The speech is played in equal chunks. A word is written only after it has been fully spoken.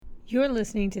You're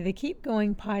listening to the Keep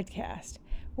Going podcast,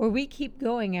 where we keep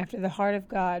going after the heart of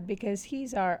God because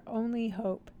He's our only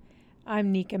hope. I'm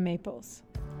Nika Maples.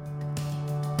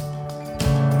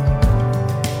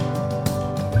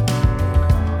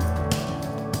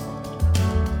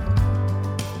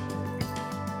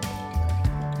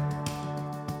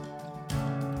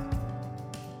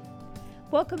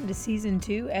 Welcome to Season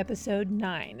 2, Episode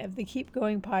 9 of the Keep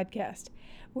Going podcast.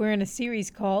 We're in a series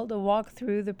called A Walk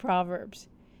Through the Proverbs.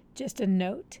 Just a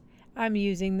note, I'm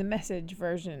using the Message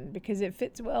version because it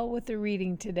fits well with the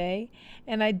reading today,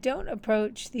 and I don't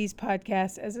approach these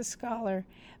podcasts as a scholar,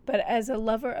 but as a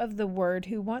lover of the Word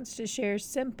who wants to share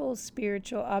simple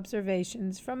spiritual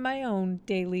observations from my own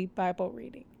daily Bible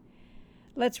reading.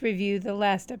 Let's review the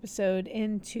last episode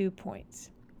in 2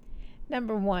 points.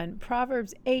 Number 1,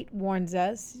 Proverbs 8 warns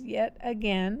us, yet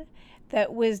again,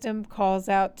 that wisdom calls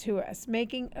out to us,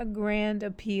 making a grand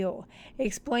appeal,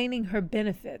 explaining her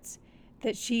benefits,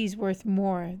 that she's worth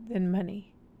more than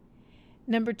money.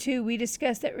 Number 2, we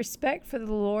discuss that respect for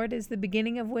the Lord is the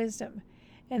beginning of wisdom,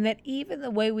 and that even the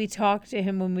way we talk to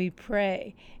Him when we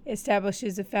pray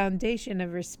establishes a foundation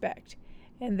of respect,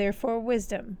 and therefore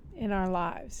wisdom in our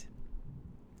lives.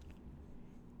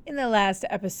 In the last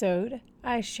episode,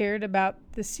 I shared about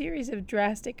the series of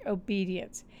drastic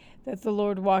obedience that the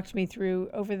Lord walked me through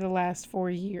over the last 4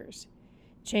 years,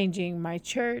 changing my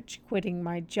church, quitting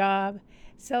my job,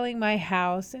 selling my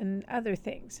house, and other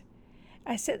things.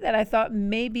 I said that I thought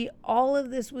maybe all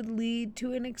of this would lead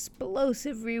to an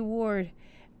explosive reward,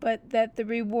 but that the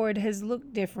reward has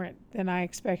looked different than I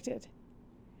expected.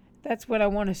 That's what I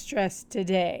want to stress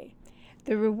today.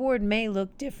 The reward may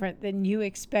look different than you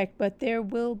expect, but there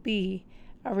will be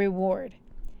a reward.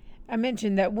 I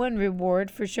mentioned that one reward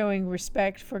for showing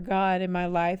respect for God in my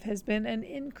life has been an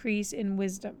increase in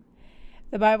wisdom.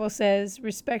 The Bible says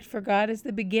respect for God is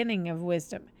the beginning of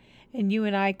wisdom, and you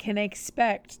and I can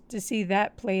expect to see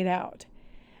that played out.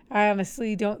 I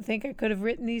honestly don't think I could have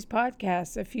written these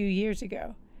podcasts a few years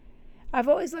ago. I've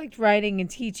always liked writing and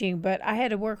teaching, but I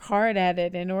had to work hard at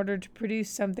it in order to produce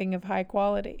something of high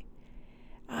quality.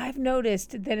 I've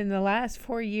noticed that in the last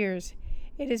 4 years,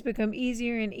 it has become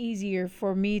easier and easier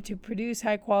for me to produce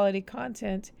high-quality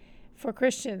content for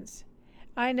Christians.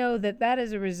 I know that that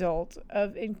is a result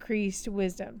of increased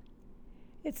wisdom.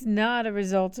 It's not a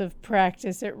result of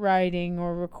practice at writing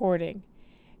or recording.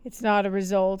 It's not a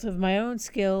result of my own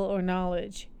skill or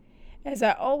knowledge. As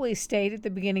I always state at the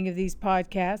beginning of these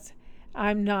podcasts,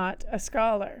 I'm not a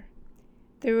scholar.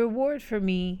 The reward for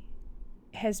me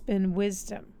has been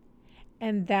wisdom.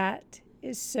 And that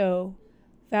is so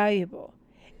valuable.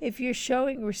 If you're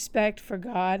showing respect for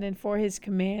God and for His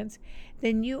commands,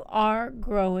 then you are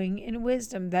growing in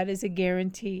wisdom. That is a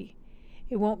guarantee.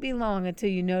 It won't be long until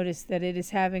you notice that it is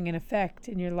having an effect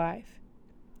in your life.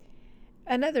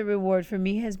 Another reward for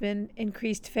me has been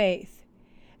increased faith.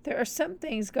 There are some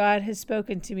things God has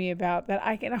spoken to me about that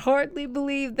I can hardly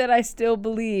believe that I still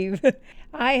believe.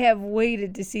 I have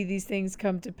waited to see these things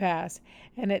come to pass,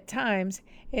 and at times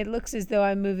it looks as though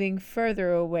I'm moving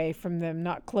further away from them,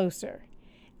 not closer.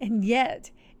 And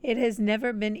yet, it has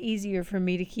never been easier for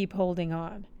me to keep holding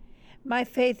on. My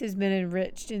faith has been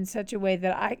enriched in such a way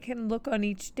that I can look on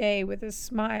each day with a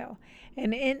smile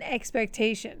and in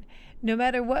expectation, no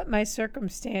matter what my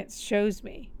circumstance shows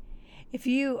me. If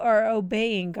you are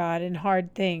obeying God in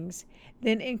hard things,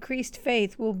 then increased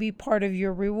faith will be part of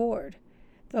your reward.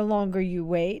 The longer you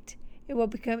wait, it will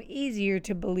become easier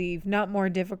to believe, not more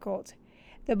difficult.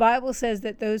 The Bible says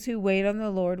that those who wait on the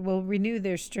Lord will renew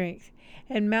their strength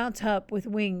and mount up with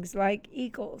wings like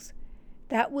eagles.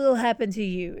 That will happen to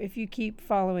you if you keep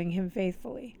following Him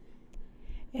faithfully.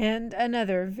 And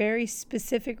another very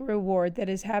specific reward that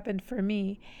has happened for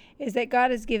me is that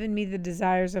God has given me the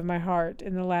desires of my heart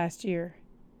in the last year.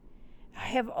 I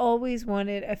have always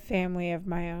wanted a family of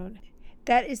my own.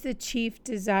 That is the chief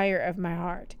desire of my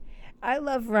heart. I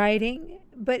love writing,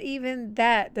 but even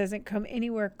that doesn't come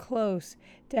anywhere close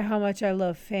to how much I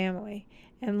love family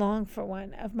and long for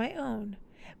one of my own.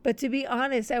 But to be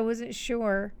honest, I wasn't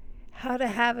sure how to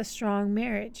have a strong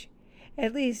marriage.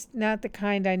 At least not the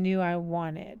kind I knew I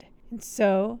wanted. And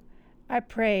so I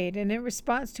prayed, and in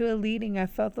response to a leading I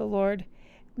felt the Lord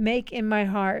make in my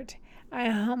heart, I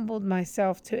humbled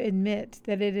myself to admit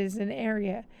that it is an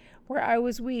area where I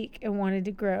was weak and wanted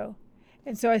to grow.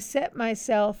 And so I set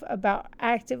myself about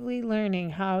actively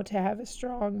learning how to have a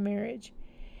strong marriage.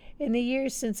 In the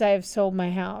years since I have sold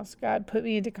my house, God put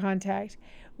me into contact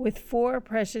with 4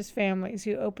 precious families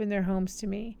who opened their homes to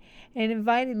me and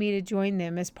invited me to join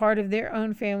them as part of their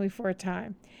own family for a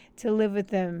time, to live with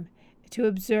them, to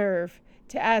observe,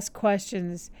 to ask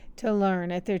questions, to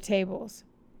learn at their tables.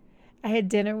 I had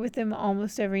dinner with them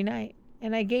almost every night,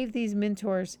 and I gave these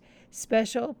mentors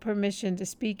special permission to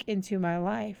speak into my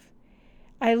life.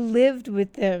 I lived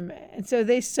with them, and so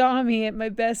they saw me at my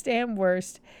best and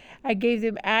worst. I gave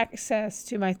them access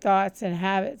to my thoughts and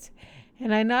habits,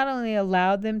 and I not only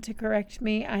allowed them to correct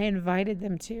me, I invited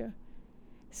them to.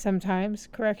 Sometimes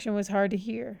correction was hard to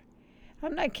hear.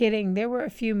 I'm not kidding, there were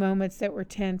a few moments that were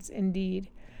tense indeed,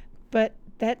 but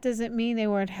that doesn't mean they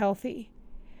weren't healthy.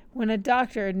 When a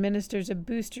doctor administers a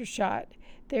booster shot,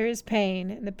 there is pain,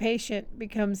 and the patient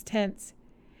becomes tense.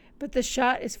 But the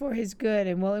shot is for his good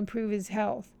and will improve his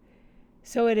health.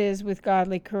 So it is with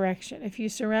godly correction. If you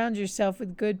surround yourself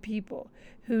with good people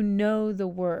who know the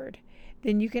word,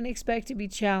 then you can expect to be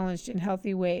challenged in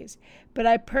healthy ways. But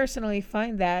I personally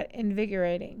find that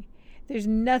invigorating. There's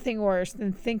nothing worse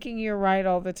than thinking you're right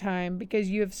all the time because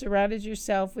you have surrounded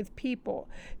yourself with people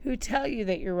who tell you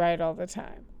that you're right all the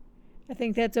time. I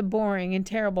think that's a boring and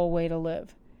terrible way to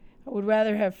live. I would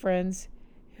rather have friends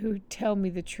who tell me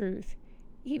the truth,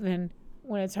 even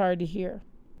when it's hard to hear.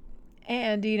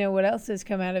 And do you know what else has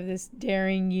come out of this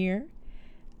daring year?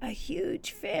 A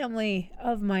huge family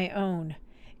of my own.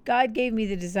 God gave me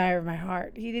the desire of my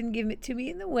heart. He didn't give it to me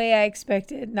in the way I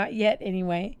expected, not yet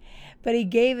anyway, but He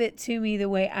gave it to me the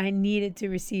way I needed to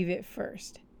receive it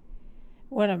first.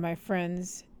 One of my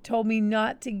friends told me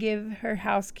not to give her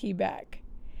house key back.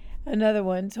 Another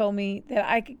one told me that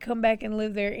I could come back and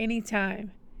live there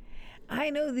anytime. I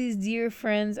know these dear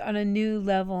friends on a new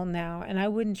level now, and I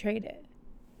wouldn't trade it.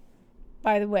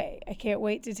 By the way, I can't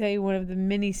wait to tell you one of the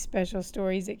many special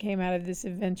stories that came out of this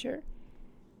adventure.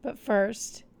 But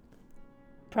first,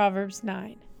 Proverbs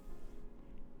 9.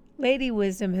 Lady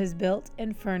Wisdom has built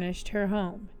and furnished her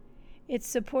home. It's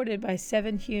supported by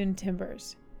 7 hewn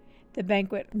timbers. The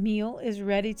banquet meal is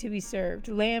ready to be served,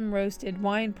 lamb roasted,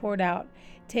 wine poured out,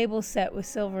 table set with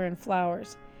silver and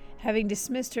flowers. Having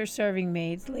dismissed her serving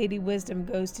maids, Lady Wisdom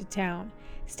goes to town,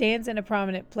 stands in a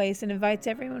prominent place, and invites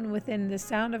everyone within the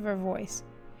sound of her voice.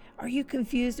 Are you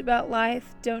confused about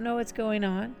life? Don't know what's going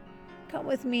on? Come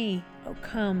with me. Oh,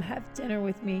 come, have dinner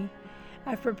with me.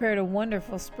 I've prepared a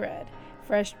wonderful spread.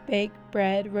 Fresh baked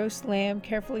bread, roast lamb,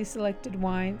 carefully selected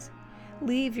wines.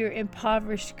 Leave your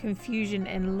impoverished confusion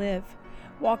and live.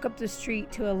 Walk up the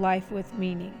street to a life with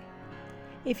meaning.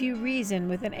 If you reason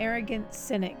with an arrogant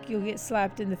cynic, you'll get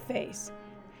slapped in the face.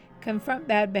 Confront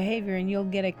bad behavior and you'll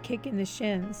get a kick in the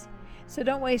shins. So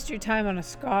don't waste your time on a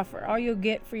scoffer. All you'll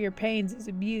get for your pains is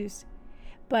abuse.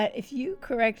 But if you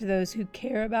correct those who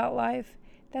care about life,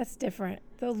 that's different.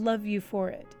 They'll love you for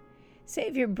it.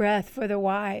 Save your breath for the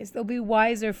wise. They'll be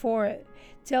wiser for it.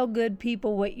 Tell good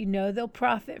people what you know. They'll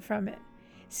profit from it.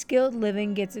 Skilled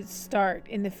living gets its start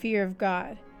in the fear of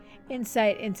God.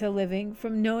 Insight into living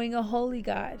from knowing a holy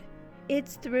God.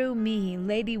 It's through me,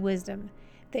 Lady Wisdom,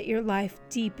 that your life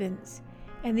deepens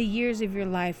and the years of your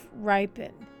life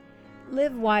ripen.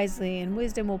 Live wisely and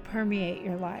wisdom will permeate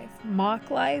your life.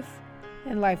 Mock life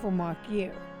and life will mock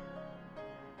you.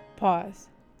 Pause.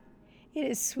 It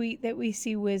is sweet that we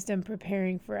see wisdom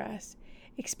preparing for us,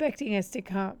 expecting us to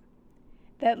come.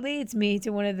 That leads me to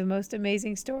one of the most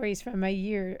amazing stories from my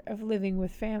year of living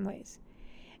with families.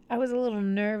 I was a little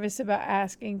nervous about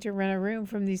asking to rent a room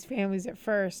from these families at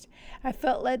first. I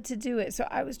felt led to do it, so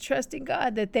I was trusting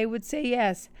God that they would say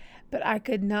yes, but I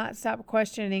could not stop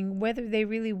questioning whether they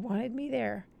really wanted me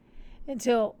there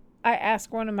until I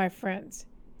asked one of my friends,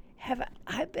 have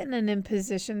I been an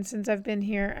imposition since I've been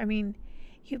here? I mean,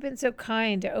 you've been so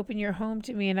kind to open your home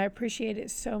to me, and I appreciate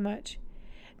it so much.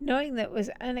 Knowing that was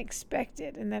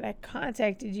unexpected and that I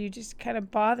contacted you just kind of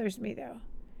bothers me, though.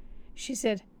 She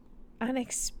said,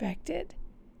 unexpected?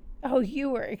 Oh,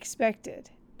 you were expected,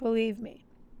 believe me.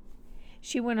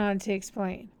 She went on to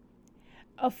explain.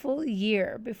 A full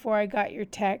year before I got your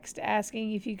text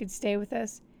asking if you could stay with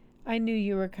us, I knew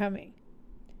you were coming.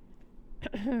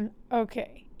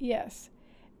 Okay, yes.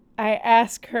 I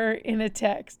asked her in a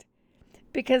text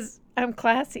because I'm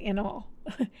classy and all.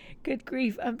 Good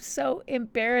grief, I'm so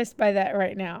embarrassed by that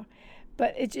right now.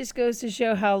 But it just goes to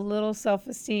show how little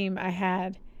self-esteem I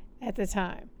had at the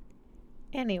time.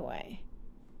 Anyway,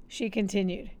 she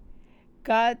continued,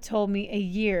 God told me a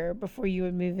year before you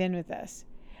would move in with us,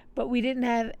 but we didn't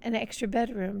have an extra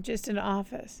bedroom, just an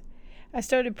office. I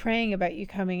started praying about you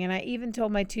coming, and I even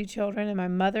told my 2 children and my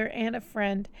mother and a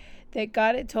friend that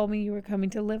God had told me you were coming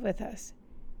to live with us.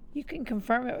 You can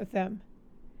confirm it with them.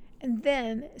 And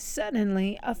then,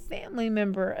 suddenly, a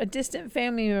distant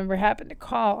family member happened to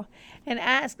call and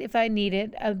asked if I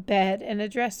needed a bed and a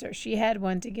dresser. She had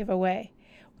one to give away.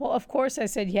 Well, of course I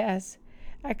said yes.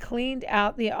 I cleaned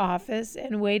out the office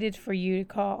and waited for you to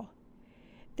call.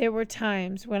 There were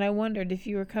times when I wondered if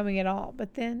you were coming at all,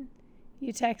 but then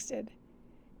you texted.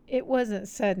 It wasn't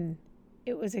sudden.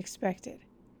 It was expected.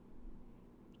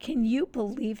 Can you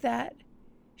believe that?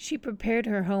 She prepared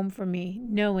her home for me,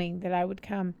 knowing that I would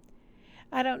come.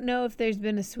 I don't know if there's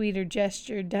been a sweeter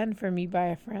gesture done for me by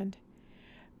a friend.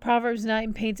 Proverbs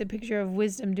 9 paints a picture of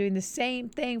wisdom doing the same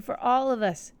thing for all of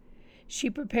us. She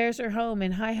prepares her home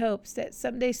in high hopes that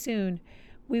someday soon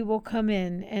we will come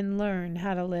in and learn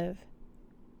how to live.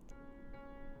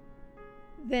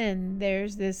 Then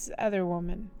there's this other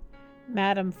woman,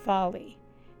 Madame Folly.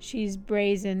 She's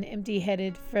brazen,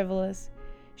 empty-headed, frivolous.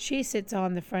 She sits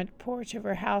on the front porch of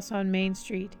her house on Main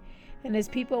Street, and as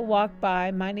people walk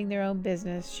by, minding their own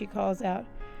business, she calls out,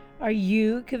 "Are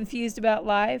you confused about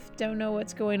life? Don't know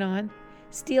what's going on?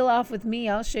 Steal off with me,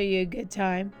 I'll show you a good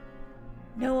time.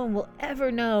 No one will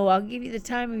ever know, I'll give you the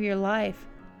time of your life."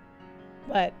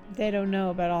 But they don't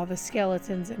know about all the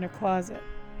skeletons in her closet,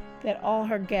 that all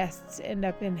her guests end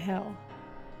up in hell.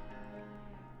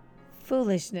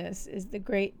 Foolishness is the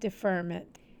great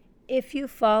deferment. If you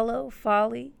follow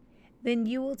folly, then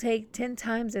you will take 10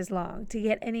 times as long to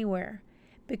get anywhere,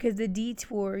 because the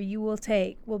detour you will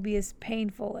take will be as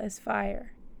painful as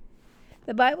fire.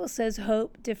 The Bible says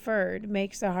hope deferred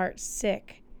makes the heart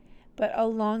sick, but a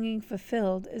longing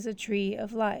fulfilled is a tree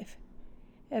of life.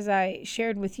 As I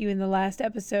shared with you in the last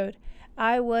episode,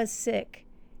 I was sick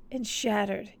and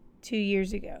shattered 2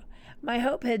 years ago. My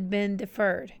hope had been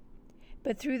deferred,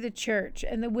 but through the church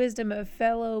and the wisdom of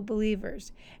fellow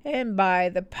believers, and by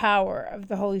the power of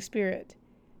the Holy Spirit,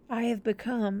 I have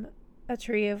become a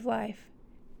tree of life.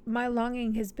 My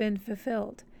longing has been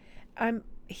fulfilled. I'm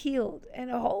healed and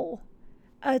whole.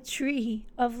 A tree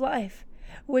of life,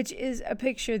 which is a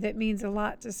picture that means a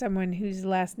lot to someone whose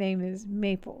last name is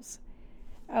Maples.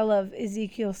 I love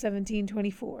Ezekiel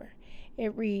 17:24.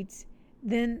 It reads,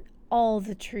 "Then all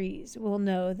the trees will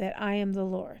know that I am the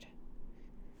Lord."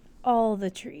 All the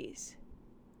trees,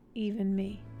 even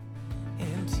me.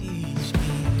 And teach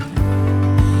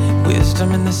me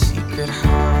wisdom in the secret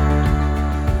heart.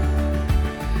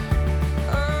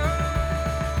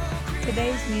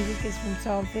 Today's music is from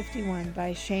Psalm 51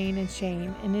 by Shane and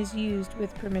Shane and is used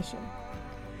with permission.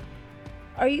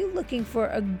 Are you looking for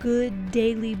a good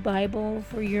daily Bible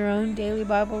for your own daily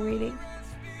Bible reading?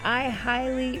 I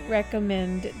highly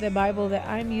recommend the Bible that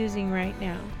I'm using right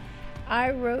now.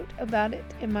 I wrote about it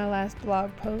in my last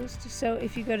blog post, so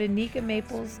if you go to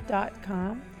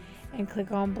nikamaples.com and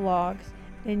click on blog,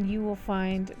 then you will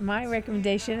find my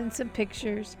recommendation and some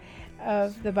pictures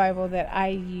of the Bible that I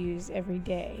use every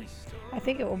day. I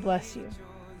think it will bless you.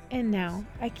 And now,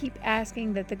 I keep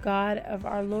asking that the God of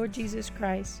our Lord Jesus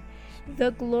Christ,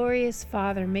 the glorious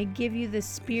Father, may give you the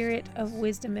spirit of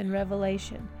wisdom and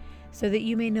revelation, so that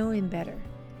you may know Him better.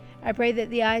 I pray that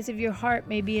the eyes of your heart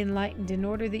may be enlightened in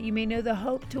order that you may know the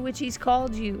hope to which He's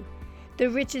called you, the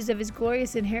riches of His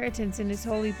glorious inheritance in His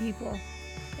holy people,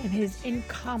 and His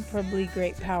incomparably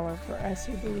great power for us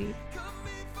who believe.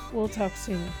 We'll talk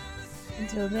soon.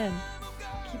 Until then,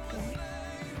 keep going.